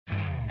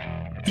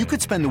You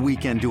could spend the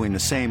weekend doing the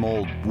same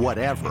old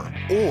whatever,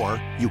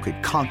 or you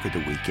could conquer the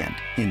weekend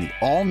in the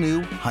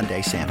all-new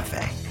Hyundai Santa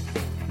Fe.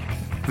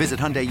 Visit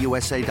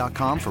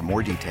HyundaiUSA.com for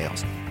more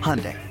details.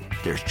 Hyundai,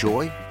 there's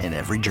joy in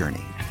every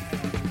journey.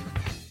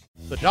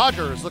 The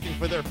Dodgers looking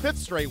for their 5th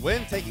straight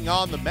win, taking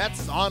on the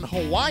Mets on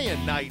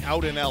Hawaiian night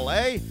out in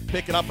L.A.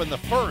 Pick it up in the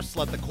first.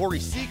 Let the Corey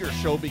Seager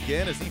show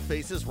begin as he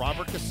faces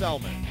Robert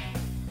Gesellman.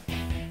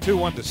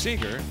 2-1 to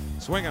Seager.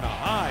 Swinging a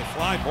high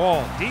fly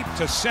ball deep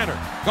to center.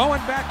 Going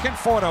back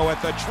Conforto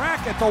at the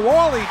track, at the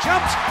wall. He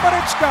jumps, but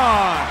it's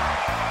gone.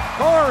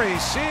 Corey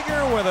Seager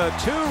with a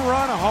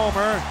 2-run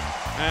homer.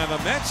 And the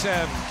Mets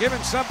have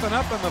given something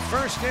up in the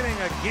first inning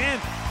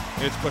again.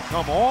 It's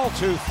become all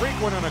too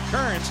frequent an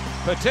occurrence,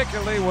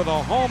 particularly with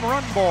a home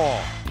run ball.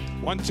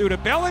 1-2 to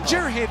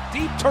Bellinger, hit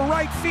deep to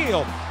right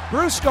field.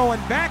 Bruce going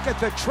back at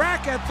the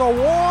track, at the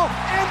wall,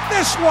 and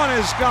this one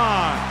is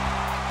gone.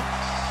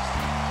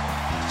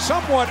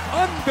 Somewhat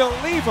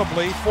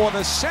unbelievably, for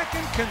the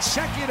second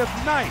consecutive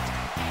night,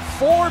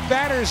 4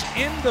 batters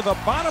into the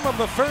bottom of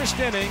the first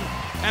inning,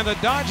 and the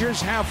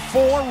Dodgers have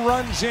 4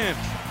 runs in.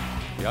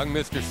 Young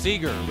Mr.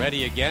 Seager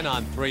ready again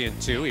on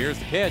 3-2. Here's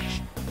the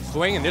pitch.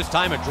 Swing, and this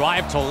time a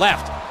drive to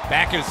left.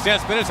 Back in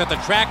Cespedes at the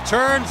track,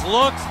 turns,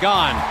 looks,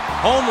 gone.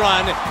 Home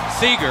run,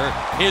 Seager,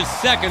 his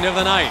 2nd of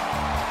the night.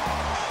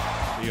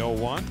 The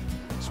 0-1.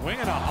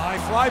 Swinging a high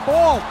fly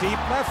ball, deep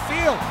left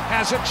field,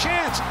 has a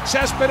chance.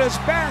 Cespedes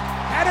back,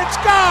 and it's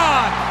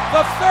gone!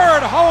 The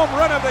 3rd home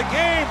run of the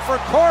game for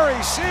Corey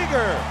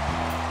Seager.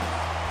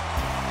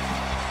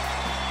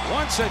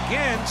 Once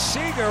again,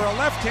 Seager, a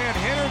left-hand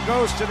hitter,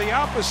 goes to the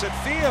opposite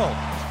field.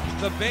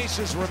 The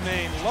bases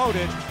remain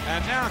loaded,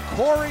 and now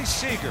Corey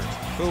Seager,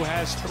 who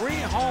has 3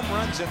 home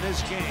runs in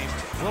this game,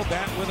 will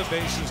bat with the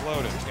bases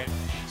loaded.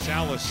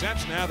 Salas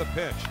sets, now the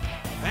pitch.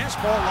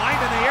 Fastball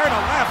lined in the air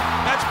to left.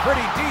 That's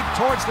pretty deep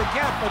towards the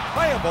gap, but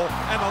playable.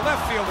 And the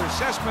left fielder,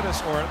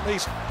 Cespedes, or at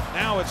least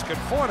now it's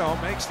Conforto,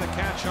 makes the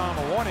catch on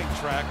the warning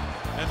track,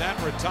 and that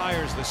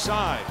retires the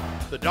side.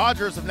 The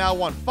Dodgers have now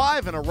won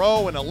 5 in a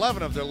row and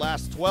 11 of their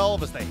last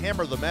 12 as they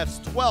hammer the Mets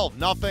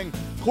 12-0.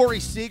 Corey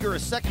Seager,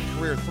 his 2nd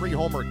career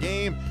 3-homer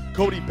game.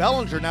 Cody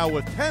Bellinger now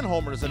with 10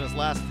 homers in his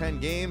last 10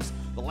 games.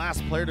 The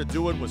last player to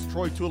do it was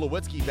Troy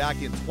Tulowitzki back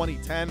in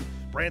 2010.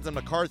 Brandon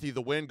McCarthy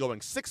the win,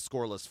 going 6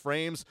 scoreless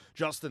frames.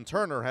 Justin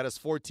Turner had his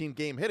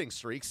 14-game hitting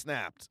streak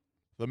snapped.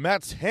 The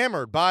Mets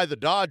hammered by the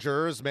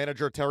Dodgers.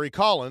 Manager Terry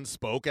Collins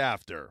spoke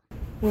after.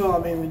 Well, I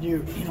mean, when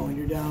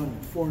you're down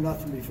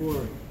 4-0 before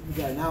you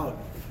got an out,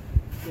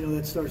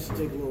 that starts to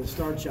take a little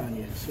starch on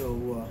you. So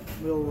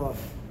we'll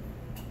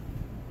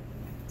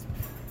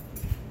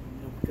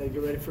gotta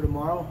get ready for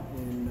tomorrow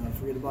and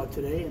forget about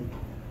today and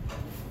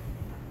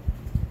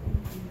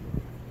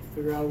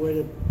figure out a way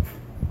to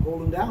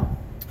hold them down.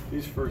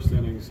 These first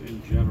innings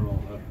in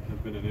general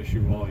have been an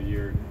issue all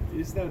year.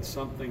 Is that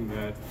something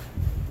that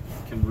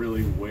can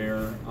really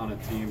wear on a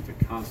team to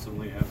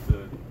constantly have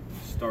to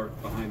start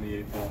behind the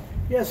 8 ball?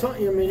 Yeah,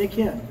 it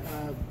can.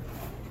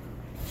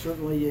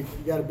 Certainly you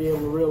got to be able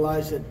to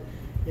realize that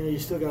you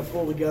still got to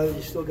pull together.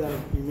 You still got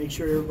to make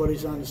sure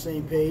everybody's on the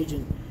same page,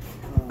 and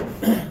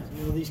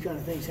these kind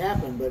of things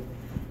happen. But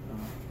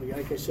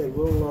like I said,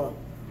 we'll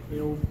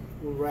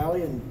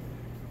rally and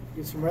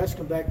get some rest,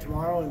 come back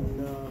tomorrow,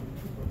 and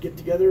get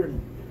together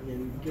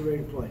and get ready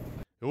to play.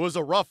 It was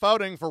a rough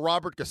outing for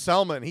Robert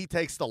Gesellman. He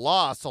takes the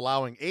loss,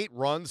 allowing 8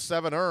 runs,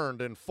 7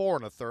 earned, in 4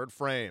 1/3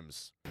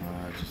 frames.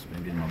 I've just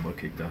been getting my butt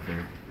kicked out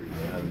there.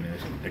 I haven't been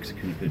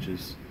executing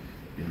pitches,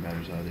 getting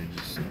batters out there,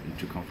 just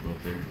too comfortable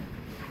up there.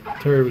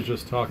 Terry was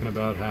just talking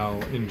about how,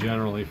 in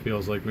general, he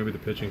feels like maybe the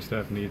pitching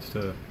staff needs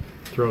to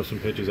throw some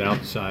pitches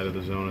outside of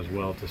the zone as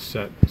well to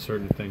set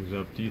certain things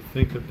up. Do you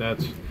think that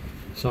that's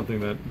something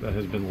that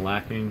has been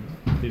lacking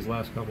these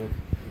last couple?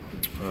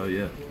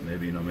 Yeah,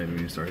 maybe we need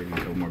to start hitting a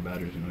couple more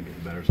batters,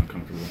 get the batters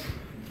uncomfortable.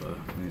 But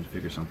we need to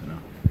figure something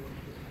out.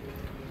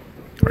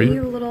 Were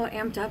you a little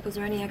amped up? Was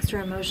there any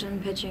extra emotion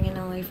pitching in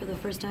LA for the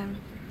first time?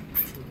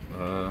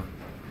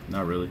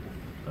 Not really.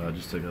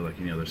 Just took it like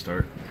any other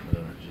start.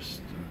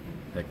 Just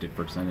hectic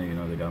first inning.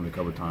 They got me a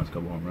couple of times, a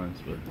couple home runs,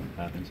 but it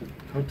happens.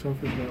 How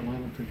tough is that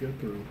lineup to get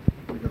through?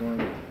 They got all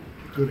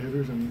good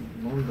hitters and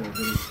long ball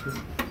hitters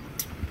too.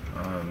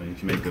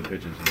 If you make good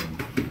pitches,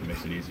 it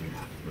makes it easier.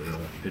 But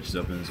pitches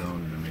up in the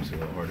zone, and it makes it a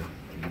little harder.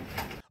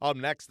 Up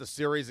next, the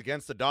series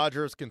against the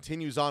Dodgers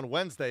continues on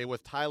Wednesday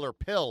with Tyler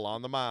Pill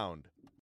on the mound.